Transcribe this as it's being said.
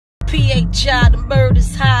PHI, the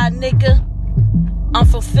murder's high, nigga. I'm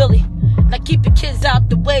from Philly. Now keep your kids out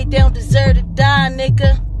the way, they don't deserve to die,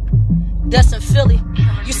 nigga. That's in Philly.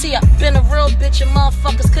 You see, I've been a real bitch and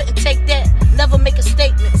motherfuckers couldn't take that. Never make a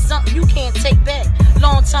statement, something you can't take back.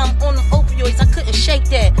 Long time on the opioids, I couldn't shake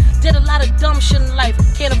that. Did a lot of dumb shit in life,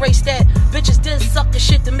 can't erase that. Bitches did suck the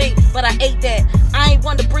shit to me, but I ate that. I ain't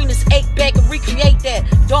one to bring this ache back and recreate that.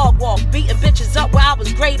 Dog walk, beating bitches up where I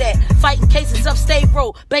was great at. Fighting cases upstate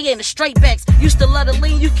road, banging the straight backs. Used to love the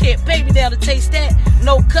lean, you can't pay me down to taste that.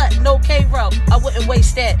 No cut, no K-roll, I wouldn't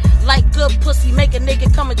waste that. Like good pussy, make a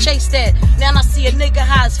nigga come and chase that. Now I see a nigga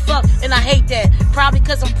high as fuck, and I hate that. Probably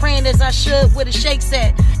cause I'm praying as I should where the shakes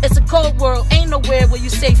at. It's a cold world, ain't nowhere where you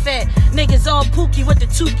say fat. Niggas all pookie with the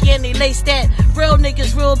tookie and they lace that. Real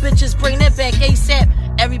niggas, real bitches, bring that back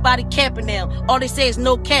ASAP. Everybody capping now, all they say is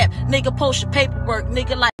no cap. Nigga post your paperwork,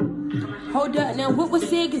 nigga like. Hold up, now what was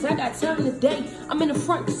said, cause I got time today. I'm in the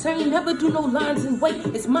front, cause I ain't never do no lines and wait.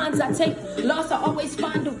 It's mines I take, lost I always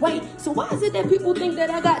find a way. So why is it that people think that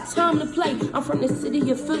I got time to play? I'm from the city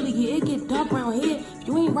of Philly, yeah, it get dark around here. If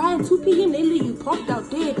you ain't riding 2 p.m., they leave you parked out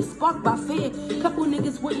there. The spark by fear. Couple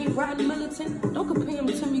niggas with me riding militant. Don't compare them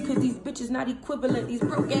to me, cause these bitches not equivalent. These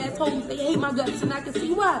broke ass hoes, they hate my guts, and I can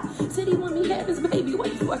see why. City want me have his baby,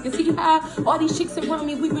 what the fuck is he high? All these chicks around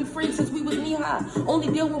me, we've been friends since we was knee high. Only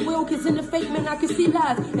deal with real kids in the fake, man, I can see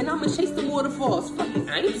lies. And I'ma chase the waterfalls. Fucking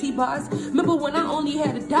I ain't T-Boss. Remember when I only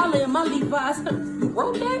had $1 in my Levi's? You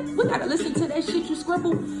wrote that? We gotta listen to that shit you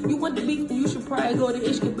scribble. You want the beef, then you should probably go to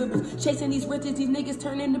Ishka Bibbles. Chasing these riches, these niggas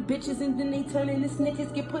turn into bitches, and then they turn into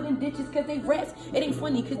snitches, get put in ditches cause they rats. It ain't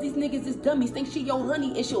funny cause these niggas is dummies. Think she your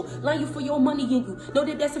honey and she'll line you for your money and you know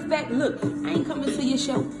that that's a fact. Look, I ain't coming to your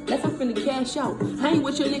show unless I'm finna cash out. I ain't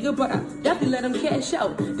with your nigga, but I definitely let him cash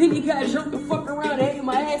out. Then he got jumped the fuck around and ate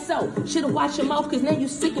my ass out. Should've watched your mouth cause now you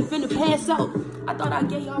sick and finna pass out. I thought I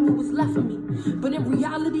gave y'all what was left of me, but in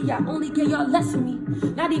reality I only gave y'all less of me.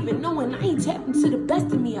 Not even knowing I ain't tapped into the best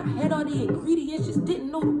of me. I had all the ingredients, just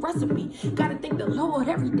didn't know the recipe. Gotta thank the Lord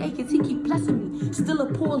every day cause he keep blessing me. Still a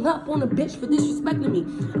pull up on a bitch for disrespecting me.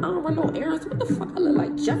 I don't run no errands, what the fuck I look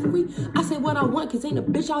like, Jeffrey? I say what I want cause ain't a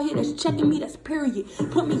bitch out here that's checking me, that's period.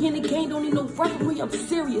 Put me in the game, don't need no referee, I'm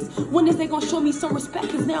serious. When is they gonna show me some respect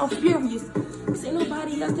cause now I'm furious. Cause ain't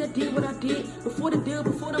nobody else that did what I did. Before the deal,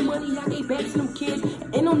 before the money, I gave back to them kids.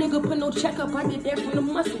 Ain't no nigga put no checkup, I get that from the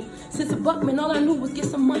muscle. Since a Buckman, all I knew was get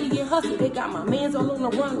some money and hustle. They got my mans all on the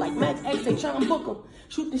run like Max X, they tryna book them.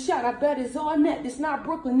 Shoot the shot, I bet it's all net, it's not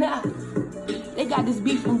Brooklyn now. They got this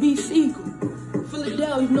beef from BC.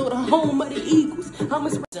 Philadelphia, you know, the home of the Eagles. I'm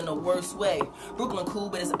in the worst way. Brooklyn cool,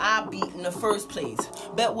 but it's I beat in the first place.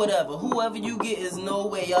 Bet whatever, whoever you get is no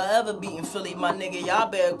way y'all ever beating Philly, my nigga. Y'all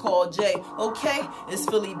better call Jay. Okay, it's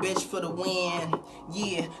Philly bitch for the win.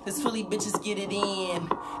 Yeah, this Philly bitches get it in.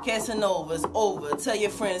 Casanova's over. Tell your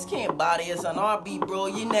friends can't body us on our beat, bro.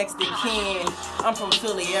 You next to kin. I'm from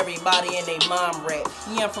Philly, everybody and they mom rap.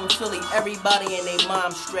 Yeah, I'm from Philly, everybody and they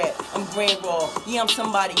mom strap. I'm grand raw. Yeah, I'm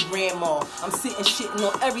somebody grandma. I'm sitting shitting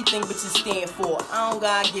on everything bitches stand for. I don't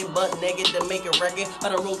gotta get butt naked to make a record. I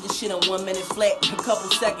done wrote this shit in 1 minute flat in a couple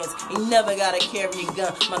seconds. Ain't never gotta carry a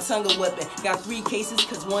gun. My tongue a weapon. Got 3 cases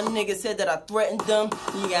cause one nigga said that I threatened them.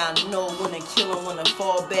 Yeah, I know when to kill them, when to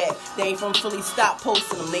fall back. They ain't from Philly, stop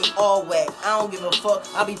posting them. They all whack. I don't give a fuck.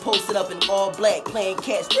 I be posted up in all black. Playing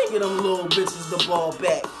catch. Think of them little bitches the ball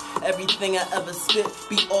back. Everything I ever spit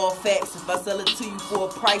be all facts. If I sell it to you for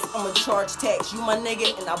a price, I'ma charge tax. You my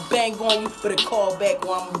nigga and I bang on you, but a call back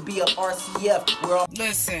or I'm gonna be a RCF. Where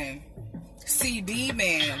listen, CB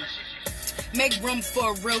man, make room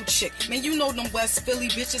for a real chick. Man, you know them West Philly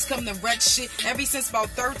bitches come to wreck shit. Ever since about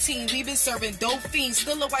 13, we been serving dope fiends.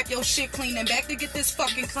 Still a wipe your shit clean and back to get this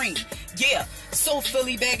fucking cream. Yeah, so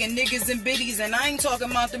Philly bagging niggas and biddies. And I ain't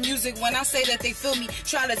talking about the music when I say that they feel me.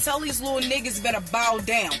 Try to tell these little niggas better bow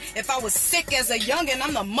down. If I was sick as a youngin',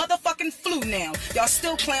 I'm the motherfucking flu now. Y'all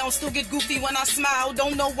still clown, still get goofy when I smile.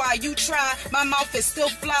 Don't know why you try, my mouth is still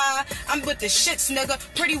fly. I'm with the shits, nigga,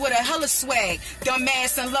 pretty with a hella swag. Dumb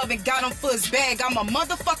ass and loving, got him for his bag. I'm a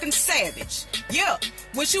motherfucking savage. Yeah,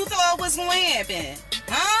 what you thought was gonna happen?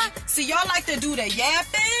 Huh? See, y'all like to do the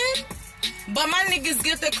yapping, but my niggas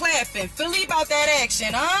get the clapping. Philly about that action,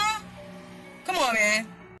 huh? Come on, man.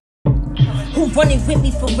 Who running with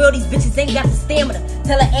me for real? These bitches ain't got the stamina.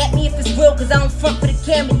 Tell her at me if it's real, cause I don't front for the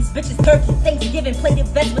camera. These bitches turkey, Thanksgiving, play the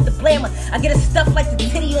vest with the blammer. I get a stuff like the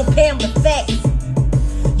titty on Pamela, facts.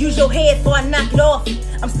 Use your head before I knock it off.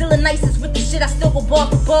 I'm still the nicest with the shit, I still go ball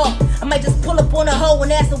for ball. I might just pull up on a hoe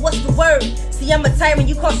and ask her what's the word. See, I'm a tyrant,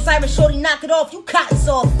 you call siren, shorty, knock it off, you cotton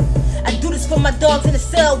soft. I do this for my dogs in the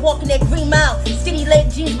cell, walking that green mile. City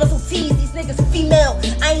leg jeans, Russell T's, these niggas female.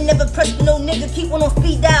 I ain't never pressed with no nigga, keep one on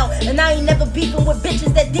speed dial. And I ain't never beefing with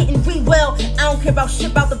bitches that didn't read well. I don't care about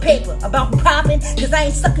shit about the paper, about popping, cause I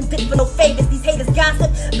ain't sucking dick for no favors. These haters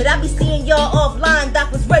gossip, but I be seeing y'all offline.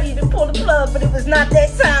 Doc was ready to pull the plug, but it was not that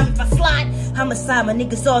time. If I slide, homicide, my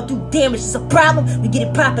niggas all do damage. It's a problem, we get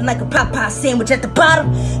it popping like a Popeye sandwich at the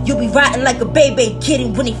bottom. You'll be rotting like a baby kid,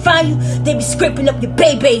 and when they find you, they be scraping up your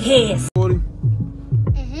baby hairs. 40?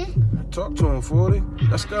 Talk to him, 40.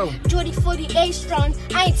 Let's go. Jordy 48 strong.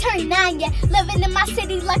 I ain't turned 9 yet. Living in my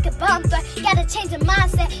city like a bomb threat. Gotta change the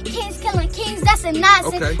mindset. Kings killing kings, that's a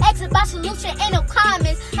nonsense. Okay. Ask about solution, ain't no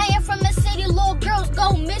comments. I ain't from the city, little girls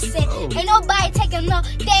go missing. Ain't nobody taking no,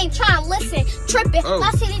 they ain't trying to listen. Tripping.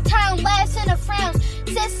 My city turn last in the frowns.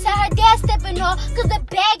 Sister, her dad stepping off, cause the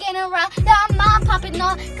bag ain't around. Now her mom popping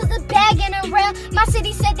off, cause the bag ain't around. My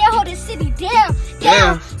city said they hold the city down.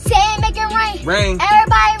 Say ain't making rain.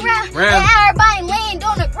 Everybody round. And everybody laying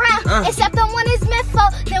on the ground. Except the one is meant for.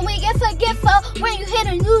 Then we get forgetful. When you hear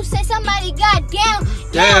the news, say somebody got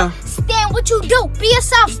down. Stand what you do. Be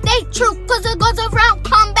yourself. Stay true. Cause it goes around.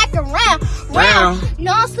 Come back around.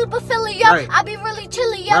 No, I'm super Philly, yo. I be really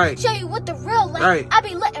chilly, yo. Show you what the real like. I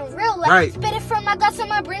be letting real like. Spit it from my guts and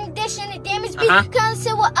my brain dish and it damage me. Come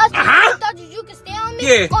sit with us. I thought you could stay on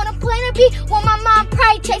me. On a planet B. When my mom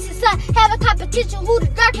probably chasing son. Have a competition. Who the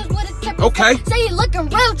darkest with a tip. Say you looking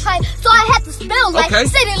real tight. So I had to spell like.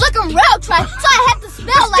 Say they looking real tight. So I had to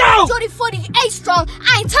spell like. Jordy 48 strong.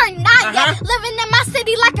 I ain't turned 9 yet. Living in my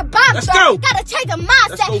city like a bomb threat. Gotta change the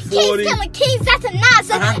mindset. Kings killing kings, that's a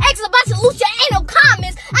nonsense. Ask about solution, ain't no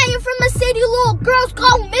comments. I ain't from a city, little girls go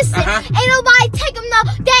missing. Ain't nobody take them, no,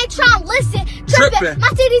 they ain't trying to listen. Tripping. My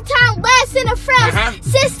city turned last in the front.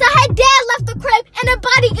 Sister, her dad left the crib, and the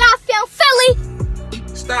body got found.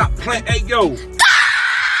 Philly. Stop playing. Hey, yo.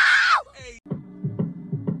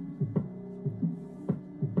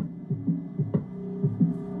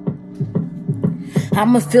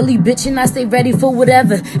 I'm a Philly bitch and I stay ready for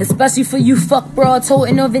whatever. Especially for you fuck broads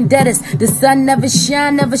holding no vendettas. The sun never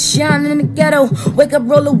shine in the ghetto. Wake up,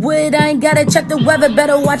 roll a wood, I ain't gotta check the weather.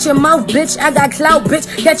 Better watch your mouth, bitch. I got clout, bitch.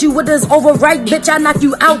 Catch you with this overripe, bitch. I knock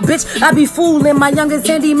you out, bitch. I be fooling my youngest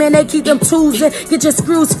handyman, they keep them tools in. Get your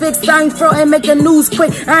screws fixed, I ain't frontin', make the news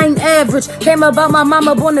quick. I ain't average. Came about my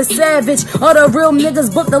mama born a savage. All the real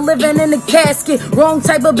niggas booked to living in the casket. Wrong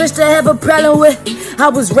type of bitch to have a problem with. I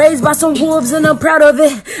was raised by some wolves and I'm proud of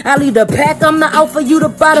it. I lead the pack, I'm the alpha, you the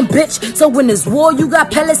bottom, bitch. So when this war, you got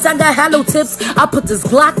pellets, I got hollow tips. I put this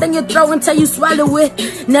Glock in your throat until you swallow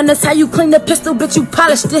it. Now that's how you clean the pistol, bitch, you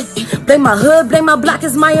polished it. Blame my hood, blame my block,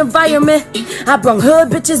 is my environment. I brung hood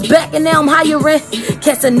bitches back and now I'm hiring.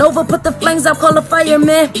 Casanova put the flames out, call the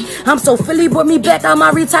fireman. I'm so Philly, brought me back out my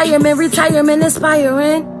retirement. Retirement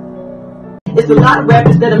inspiring. It's a lot of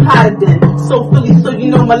rappers that I'm hotter than. So Philly, so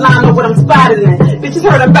you know my line of what I'm spotting in. Bitches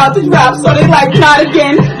heard about the drop, so they like not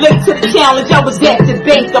again. Late to the challenge, I was at the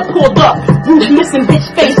bank. I pulled up, Ruth missing, bitch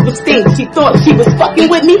face was stink. She thought she was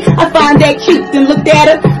fucking with me. I find that cute, then looked at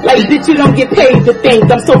her like, bitch, you don't get paid to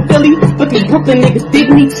think. I'm so Philly, but these Brooklyn niggas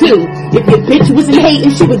dig me too. If your bitch wasn't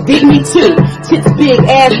hating, she would dig me too. Tits big,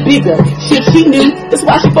 ass bigger. Shit she knew. That's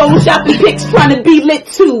why she photoshopping pics, trying to be lit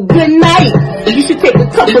too. Good night. You should take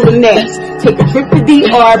a couple of naps. Take a trip to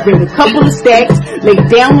DR, bring a couple of stacks, lay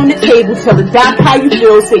down on the table, tell the doc how you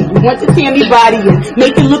feel, say you want the Tammy body and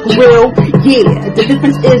make it look real. Yeah, the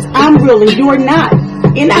difference is I'm real and you're not.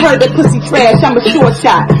 And I heard that pussy trash, I'm a short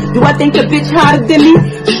shot. Do I think a bitch hotter than me?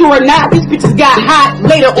 Sure not. These bitches got hot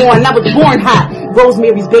later on, I was born hot.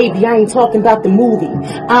 Rosemary's Baby, I ain't talking about the movie.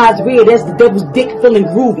 Eyes red as the devil's dick, feeling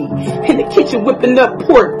groovy. In the kitchen whipping up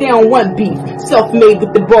pork, they don't want beef. Self-made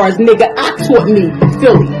with the bars, nigga, I taught me.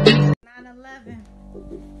 Philly.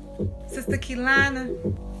 Sister Keelana,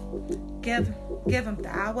 give him the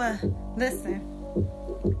hour. Listen.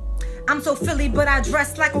 I'm so Philly, but I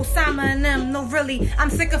dress like Osama and them. No, really, I'm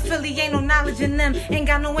sick of Philly, ain't no knowledge in them. Ain't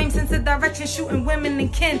got no aim sense of direction, shooting women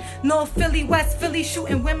and kin. North Philly, West Philly,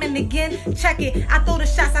 shooting women again. Check it, I throw the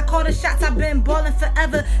shots, I call the shots, I've been ballin'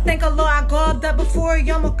 forever. Thank Allah, I garbed up before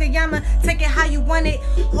Yom Kiyama. Take it how you want it.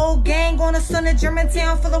 Whole gang on a son of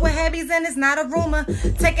Germantown, full of wahhabis, and it's not a rumor.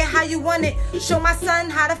 Take it how you want it. Show my son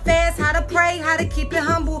how to fast, how to pray, how to keep it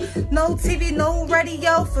humble. No TV, no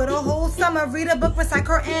radio for the whole summer. Read a book, recite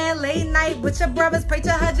Quran, late night with your brothers, pray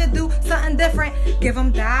to Hajj, do something different. Give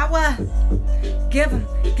them dawah. Give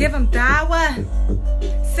them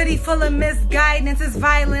dawah. City full of misguidance, it's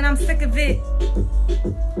violent, I'm sick of it.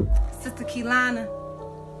 Sister Keelana,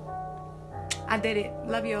 I did it.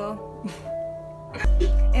 Love y'all.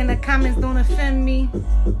 In the comments, don't offend me.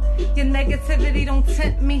 Your negativity don't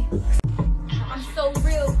tempt me. I'm so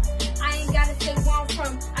real. I ain't gotta say where I'm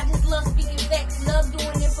from. I just love speaking facts, love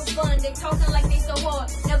doing it for fun. They talking like they so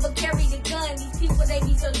hard, never carry the gun. These people, they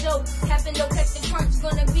be so dope. Happen to catch the crunch,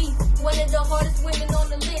 gonna be one of the hardest women on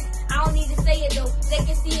the list. I don't need to say it though, they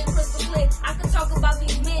can see it crystal clear. I could talk about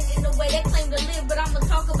these men in the way they claim to live, but I'ma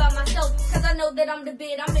talk about myself, cause I know that I'm the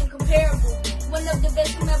bid, I'm incomparable. One of the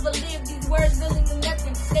best who ever lived, these words really mean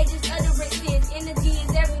nothing. They just utterances, energy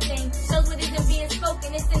is everything. Shows what isn't being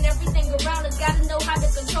spoken, it's in everything around us. Gotta know how to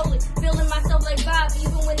control it. Feeling myself like Bob,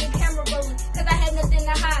 even when the camera rolling. Cause I had nothing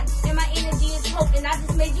to hide, and my energy is potent. I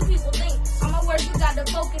just made you people think. On my words, you gotta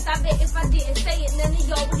focus. I bet if I didn't say it, none of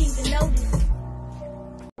y'all would even notice.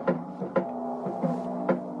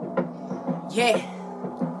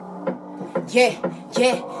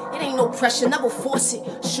 Yeah, it ain't no pressure, never force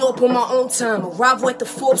it. Show up on my own time, arrival at the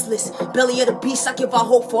Forbes list. Belly of the beast, I give out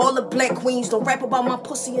hope for all the black queens. Don't rap about my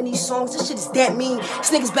pussy in these songs, this shit is that mean.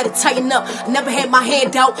 These niggas better tighten up, I never had my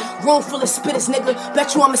hand out. Room full of spitters, nigga,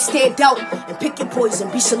 bet you I'ma stand out. And pick your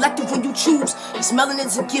poison, be selective when you choose. This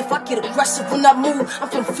melanin's a gift, I get aggressive when I move. I'm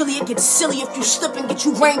from Philly, it gets silly if you slip and get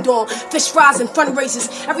you rained on. Fish fries and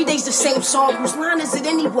fundraisers, every day's the same song. Whose line is it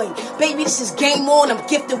anyway? Baby, this is game on, I'm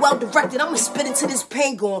gifted, well directed. I'ma spit into this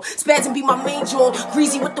pain gone. Spaz and be my main jaw,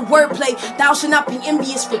 greasy with the wordplay. Thou shalt not be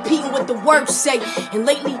envious, repeating what the words say. And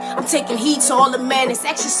lately, I'm taking heed to all the madness.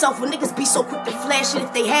 Ask yourself, when niggas be so quick to flash it,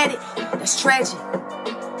 if they had it, that's tragic.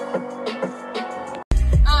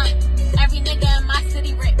 Every nigga in my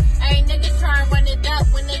city rip. Every nigga try and run it up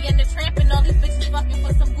when they in the trap, and all these bitches fucking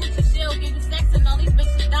for some Gucci shield, give you sex, and all these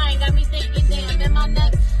bitches dying. Got me thinking, damn, in my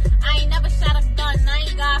neck. I ain't never shot a gun, I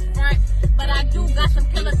ain't got front, but I do got some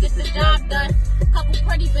killers get the job done. Couple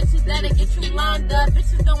pretty bitches that'll get you lined up.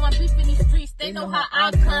 Bitches don't want beef in these streets, they know how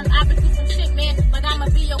I come. I've been through some shit, man, but I'ma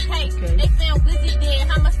be okay. They found Wizzy dead,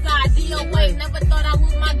 homicide, DOA. Never thought I'd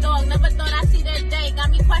lose my dog, never thought I'd see that day.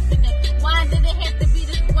 Got me questioning, why did it have to be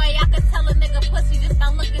this way? I could tell a nigga pussy just by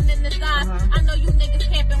looking in his eyes. I know you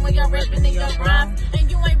niggas camping when y'all rapping in your rhymes,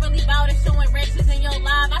 and you ain't really bout it, showing ratchets in your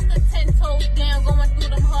live. I stood 10 toes down, going through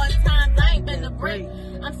them hard times. I ain't been a break.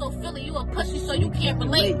 I'm so Philly, you a pussy, so you can't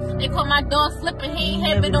relate. They call my dog slipping, he ain't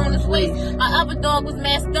have it on his waist. My other dog was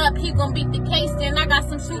messed up, he gon' beat the case. Then I got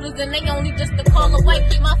some shooters and they only just a call away.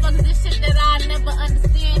 Motherfuckers, this shit that I never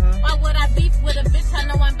understand. Why would I beef with a bitch I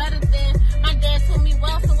know I'm better than? My dad told me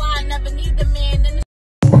well, so I never need the man.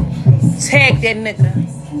 Tag that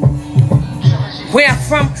nigga. Where I'm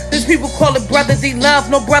from, these people call it brotherly love.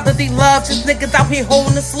 No brotherly love, just niggas out here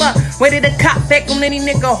holding the slut. Ready to cop back on any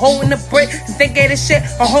nigga holding the brick. If they get this shit,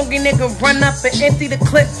 a hungry nigga run up and empty the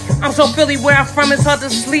clip. I'm so Philly, where I'm from, it's hard to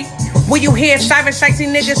sleep. When you hear siren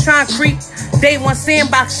shicey niggas trying to creep. Day one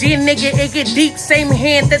sandbox, yeah nigga, it get deep. Same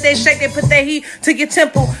hand that they shake, they put their heat to your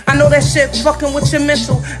temple. I know that shit fucking with your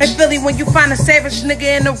mental. In Philly, when you find a savage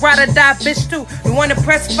nigga in the ride or die bitch too. You wanna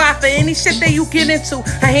press 5 for any shit that you get into.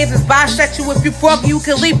 Her hands is bisexual, if you froggy, you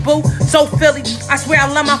can leap, boo. So Philly, I swear I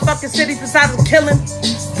love my fucking city besides of killing.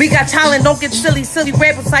 We got talent, don't get silly. Silly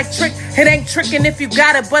rappers like trick, it ain't tricking if you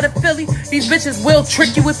got it. But in Philly, these bitches will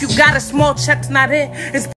trick you if you got a small check's not in.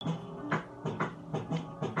 It's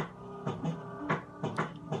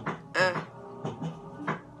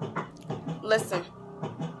Listen,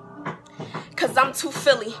 cause I'm too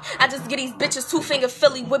Philly. I just get these bitches 2-finger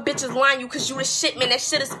Philly. With bitches line you cause you the shit, man. That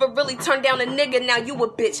shit is for really. Turn down a nigga, now you a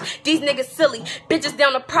bitch. These niggas silly. Bitches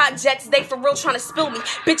down the projects, they for real trying to spill me.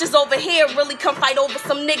 Bitches over here really come fight over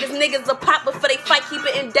some niggas. Niggas a pop before they fight, keep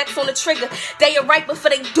an index on the trigger. They a right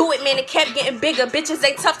before they do it, man. It kept getting bigger. Bitches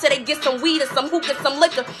ain't tough till they get some weed or some hookah, some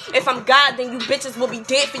liquor. If I'm God, then you bitches will be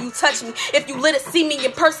dead for you touch me. If you lit to see me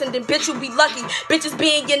in person, then bitch you be lucky. Bitches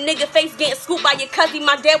be in your nigga face getting scooped by your cousin.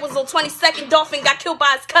 My dad was on 22nd Dolphin, got killed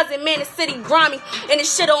by his cousin. Man, the city grimy, and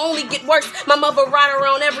this shit'll only get worse. My mother ride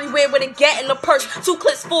around everywhere with a gat in the purse. 2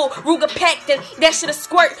 clips full, Ruger packed, and that shit'll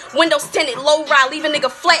squirt. Windows tinted, low ride, leave a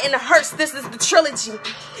nigga flat in the hearse. This is the trilogy.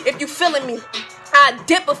 If you feeling me, I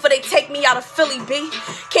dip before they take me out of Philly, B.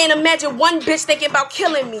 Can't imagine one bitch thinking about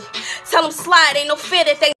killing me. Tell them slide, ain't no fear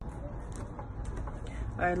that they...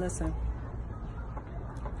 alright, listen.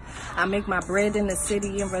 I make my bread in the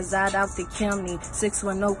city and reside out the county.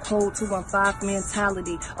 610 code, 215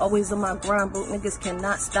 mentality. Always on my grind, but niggas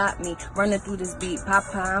cannot stop me. Running through this beat,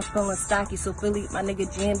 Papa, I'm feeling stocky. So Philly, my nigga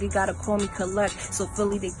Jandy gotta call me collect. So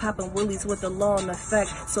Philly, they popping willies with the law in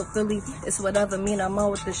effect. So Philly, it's whatever mean I'm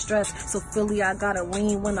on with the stress. So Philly, I gotta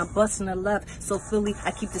lean when I'm busting the left. So Philly,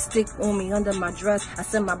 I keep the stick on me under my dress. I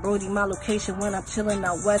send my brody my location when I'm chilling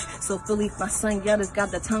out west. So Philly, my son Yetta's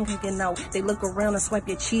got the tongue hanging out. They look around and swipe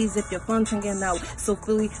your cheese if your funds hanging out. So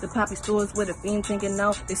Philly, the poppy stores where the fiends hanging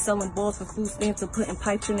out. They selling balls for food stamps and putting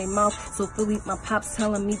pipes in their mouth. So Philly, my pops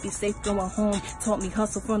telling me be safe going home. Taught me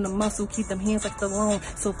hustle from the muscle, keep them hands like Stallone.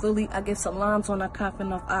 So Philly, I get salams on a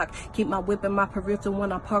coffin of ock. Keep my whip in my peripheral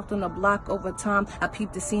when I parked on the block. Over time, I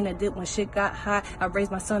peeped the scene I did when shit got hot. I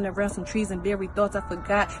raised my son around some trees and buried thoughts I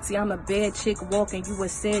forgot. See, I'm a bad chick walking, you a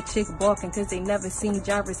sad chick barking. Cause they never seen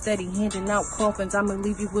Gyra steady handing out coffins. I'ma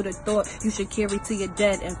leave you with a thought you should carry to your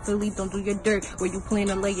dead. And Philly, don't do your dirt where you plan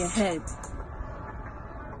to lay your head.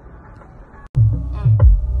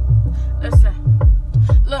 Listen.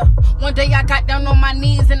 Look, one day I got down on my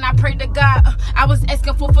knees and I prayed to God. I was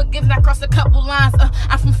asking for forgiveness, I crossed a couple lines.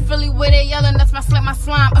 I'm from Philly where they yelling, that's my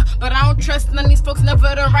slime. But I don't trust none of these folks, never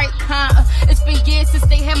the right kind. It's been years since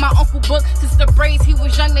they had my uncle book. Since the braids, he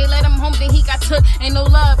was young, they let him home, then he got took. Ain't no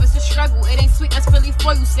love, it's a struggle. It ain't sweet, that's Philly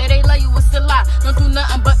for you. Say they love you, it's a lie. Don't do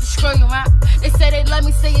nothing but destroy you, huh? They say they love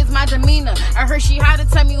me, say it's my demeanor. I heard she hard to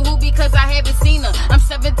tell me who because I haven't seen her. I'm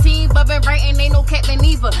 17, but been writing, ain't no cat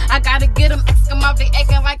neither. I gotta get them, ask them out, they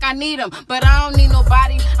acting like I need them, but I don't need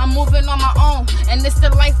nobody. I'm moving on my own, and it's the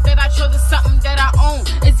life that I chose. It's something that I own.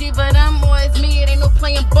 It's either them or it's me. It ain't no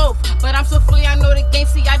playing both. But I'm so Philly, I know the game.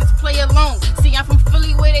 See, I just play alone. See, I'm from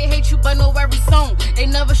Philly where they hate you, but know every song. They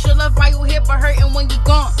never should love while you here, but hurting when you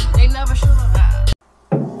gone. They never should love.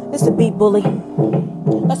 It's the beat bully.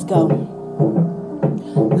 Let's go.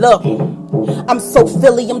 Look, I'm so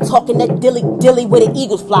Philly, I'm talking that dilly where the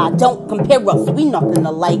eagles fly. Don't compare us, we nothing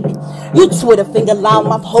alike. You Twitter finger loud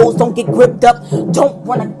mouth hoes, don't get gripped up. Don't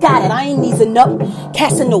run, I got it, I ain't easing up.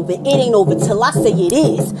 Casanova, it ain't over till I say it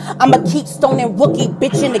is. I'm a Keystone and rookie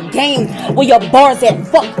bitch in the game. Where your bars at,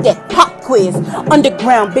 fuck that pop quiz.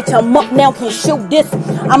 Underground, bitch, I'm up now, can't shoot this.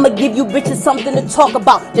 I'ma give you bitches something to talk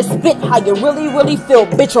about. Just spit how you really feel,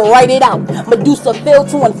 bitch, write it out. Medusa fell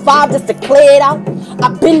 2 and 5 just to clear it out.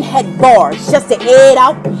 I've been had bars just to air it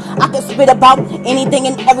out. I can spit about anything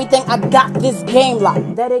and everything. I got this game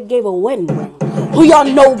like that it gave a wedding ring. Who y'all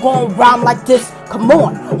know gon' rhyme like this? Come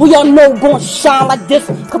on. Who y'all know gon' shine like this?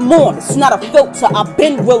 Come on. It's not a filter, I've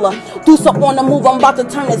been realer. Do something on the move, I'm about to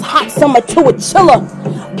turn this hot summer to a chiller.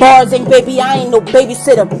 Bars ain't baby, I ain't no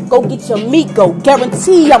babysitter. Go get your meat, go.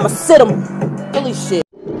 Guarantee I'ma sit 'em. Philly shit.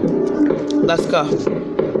 Let's go.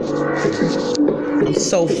 I'm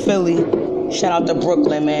so Philly. Shout out to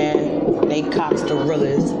Brooklyn, man. They Cox the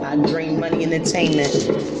realest. I dream money entertainment.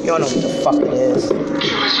 Y'all know what the fuck it is.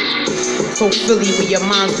 So Philly where your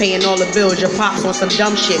mom's paying all the bills. Your pops on some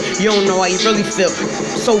dumb shit. You don't know how you really feel.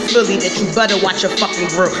 So Philly that you better watch your fucking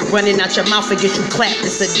grill. Running out your mouth and get you clapped.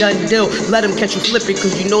 It's a done deal. Let them catch you flipping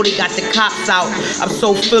cause you know they got the cops out. I'm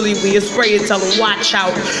so Philly where you spray and tell them watch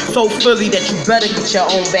out. So Philly that you better get your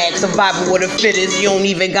own bag. Survival with the fittest. You don't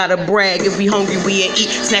even gotta brag. If we hungry we ain't eat.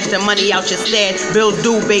 Snatch the money out your stash. Bills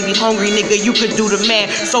due, baby. Hungry nigga, you could do the math.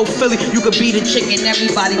 So Philly, you could be the chicken,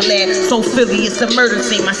 everybody laugh. So Philly, it's a murder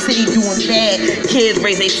scene. My city doing bad. Kids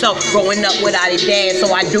raise themselves growing up without a dad.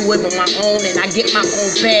 So I do it on my own and I get my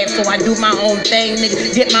own bag. So I do my own thing,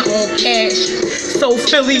 nigga. Get my own cash. So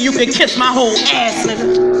Philly, you can kiss my whole ass,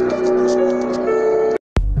 nigga.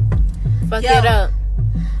 Fuck it up.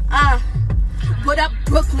 What up,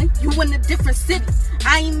 Brooklyn? You in a different city.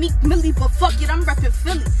 I ain't Meek Millie, but fuck it, I'm reppin'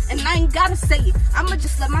 Philly. And I ain't gotta say it, I'ma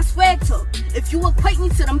just let my swag talk. If you equate me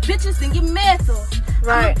to them bitches, then get mad though.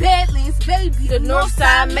 Right. I'm a Badlands baby, The North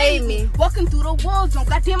Side made me. Walking through the war zone,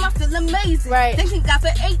 goddamn I feel amazing. Right. Thinking God for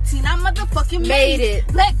 18, I motherfucking Made it.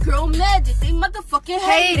 Black girl magic, they motherfucking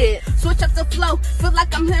hate it. Switch up the flow, feel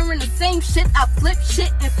like I'm hearing the same shit. I flip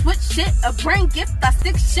shit and switch shit, a brain gift, I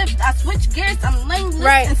stick shift. I switch gears, I'm lameless,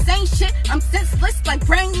 Right. insane shit. I'm senseless, like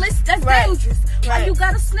brainless, that's dangerous. Why you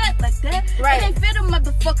gotta snap like that? Right. It ain't fair to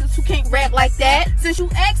motherfuckers who can't rap like that. Since you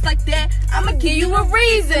act like that, I'ma give you a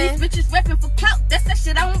reason. These bitches rapping for clout, that's that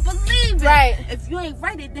shit I don't believe in. Right. If you ain't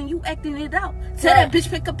write it, then you acting it out. Tell that bitch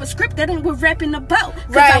pick up a script that ain't what rapping about.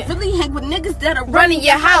 Cause Right. I really hang with niggas that are Running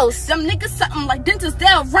your house. Them niggas something like dentists,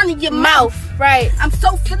 they'll run in your mouth. Right. I'm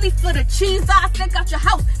so Philly for the cheese, I stick out your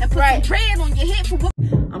house and put some bread on your head for what.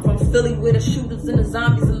 I'm from Philly where the shooters and the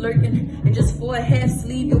zombies are lurking. And just for a half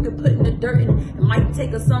sleeve, you can put in the dirt. And it might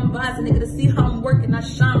take a sunrise a nigga to see how I'm working. I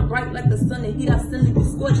shine bright like the sun, the heat I send you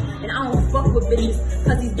scorch. And I don't fuck with bitches,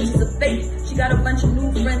 cause these bitches are fake. She got a bunch of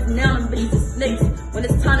new friends, now them bitches are snakes. When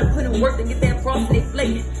it's time to put in work, they get that frost and they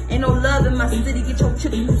flake. Ain't no love in my city, get your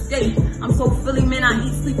chips, you skate. I'm so Philly, man, I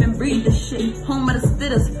eat, sleep, and breathe this shit. Home of the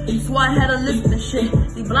spitters, Swore I had a list and shit.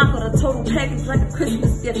 The Blanco, the total package like a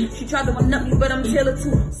Christmas gift. She tried to one-up me, but I'm tailored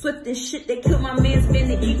too swift and shit. They killed my man's man,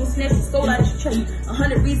 the eagle snatched his soul out his chest.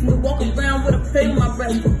 100 reasons to walk around with a prayer on my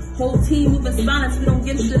breast. Whole team moving silence, we don't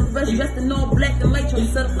give shit a rest. Dressed in all black and light, trying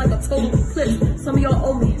to set up like a total eclipse. Some of y'all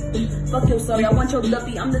owe me. Fuck you, sorry, I want your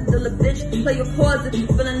Duffy. I'm the dealer, bitch. Play your cards if you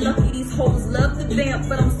feeling lucky. These hoes love to vamp,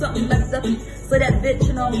 but I'm something like Duffy. So that bitch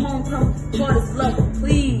in her homecoming, call this love,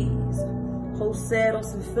 please. Whole sad on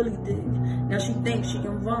some Philly dick. Now she thinks she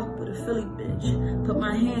can romp with a Philly bitch. Put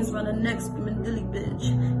my hands around her neck, screaming dilly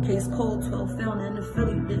bitch. Case cold 12 found in the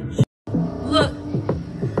Philly bitch. Look,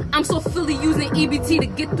 I'm so Philly using EBT to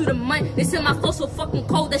get through the month. They said my flow so fucking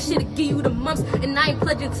cold, that shit'll give you the mumps. And I ain't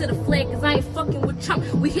pledging to the flag, cause I ain't fucking with Trump.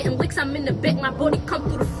 We hitting licks, I'm in the back, my body come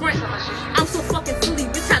through the front. I'm so fucking Philly,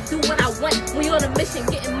 bitch, I do what I want. When you're on a mission,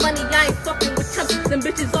 getting money, I ain't fucking with Trump. Them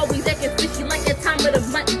bitches always acting fishy like that time of the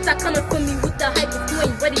month. Stop coming for me with the hype if you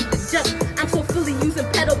ain't ready to jump. I'm so Philly using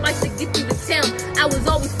pedal bikes to get through the town. I was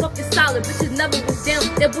always fucking solid, bitches never was down.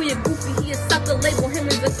 That boy a goofy, he a sucker, label him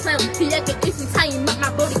as a clown. He acting iffy, tie him up,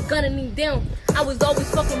 my body gunning him down. I was always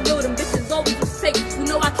fucking real, them bitches always was fake. You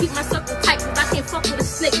know I keep my circle tight, cause I can't fuck with a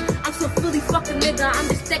snake. I'm so Philly fucking nigga, I'm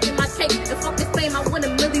just stacking my cake. And fuck this fame, I win a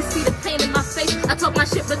milli, see the pain in my face. I talk my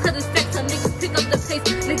shit because it's facts, so niggas pick up the pace.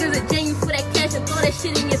 Niggas that jam you for that cash and throw that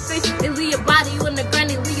shit in your face. They leave your body, you in the ground,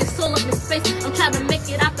 they leave your soul up in space. I'm trying to make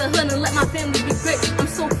it out the hood and let my family be great. I'm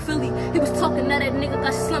so Philly, he was talking that nigga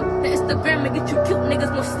got slumped. The Instagram and get you killed,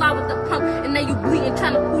 niggas gon' slide with the pump. And now you bleeding,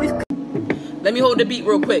 trying to pull these. Let me hold the beat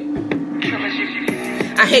real quick.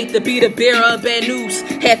 I hate to be the bearer of bad news.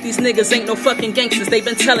 Half these niggas ain't no fucking gangsters, they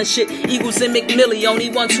been telling shit. Eagles and McMillie,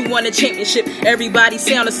 only ones who won a championship. Everybody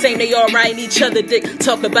sound the same, they all riding each other dick.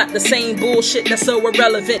 Talk about the same bullshit that's so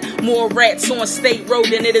irrelevant. More rats on State Road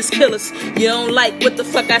than it is killers. You don't like what the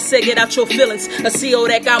fuck I said, get out your feelings. A CO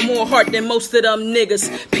that got more heart than most of them niggas.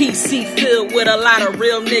 PC filled with a lot of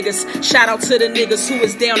real niggas. Shout out to the niggas who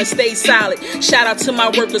is down and stay solid. Shout out to my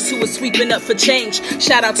workers who is sweeping up for change.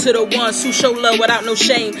 Shout out to the ones who show love without no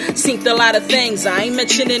shame. Synced a lot of things, I ain't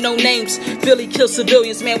mentioning no names. Philly kill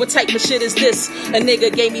civilians, man, what type of shit is this? A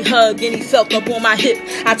nigga gave me a hug and he felt up on my hip.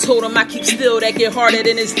 I told him I keep still, that get harder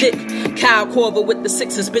than his dick. Kyle Corver with the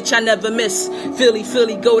sixes, bitch, I never miss.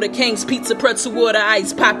 Philly, go to King's Pizza, pretzel, water,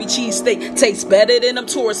 ice, poppy cheese steak. Tastes better than them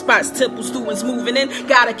tourist spots. Temple students moving in,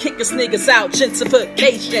 gotta kick us niggas out.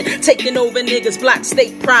 Gentrification, taking over niggas, block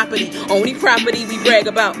state property. Only property we brag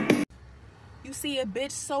about. You see a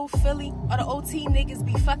bitch so Philly, all the OT niggas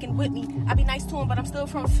be fucking with me. I be nice to him, but I'm still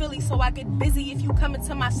from Philly, so I get busy. If you come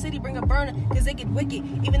into my city, bring a burner, cause it get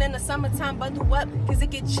wicked. Even in the summertime, bundle up, cause it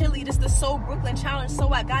get chilly. This the Soul Brooklyn challenge, so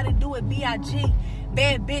I gotta do it B.I.G.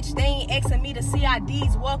 Bad bitch, they ain't asking me to see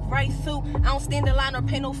IDs. Walk right through, I don't stand in line or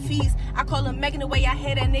pay no fees. I call him Megan the way I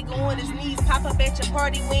had that nigga on his knees. Pop up at your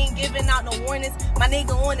party, we ain't giving out no warnings. My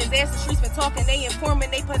nigga on his ass, the streets been talking, they informing.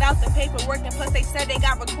 They put out the paperwork and plus they said they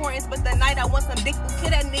got recordings. But the night I want some dick, we'll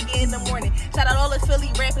kill that nigga in the morning. Shout out all the Philly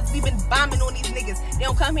rappers, we been bombing on these niggas. They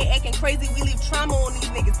don't come here acting crazy, we leave trauma on these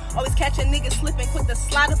niggas. Always catching niggas slipping, quick to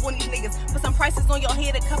slide up on these niggas. Put some prices on your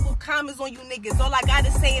head, a couple commas on you niggas. All I gotta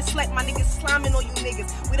say is slack, my niggas sliming on you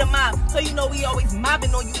niggas. We the mob, so you know we always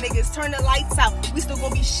mobbing on you niggas. Turn the lights out, we still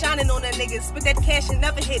gonna be shining on the niggas. Spit that cash and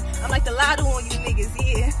never hit, I'm like the lotto on you niggas,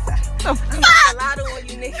 yeah. I'm like the lotto on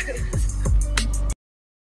you niggas.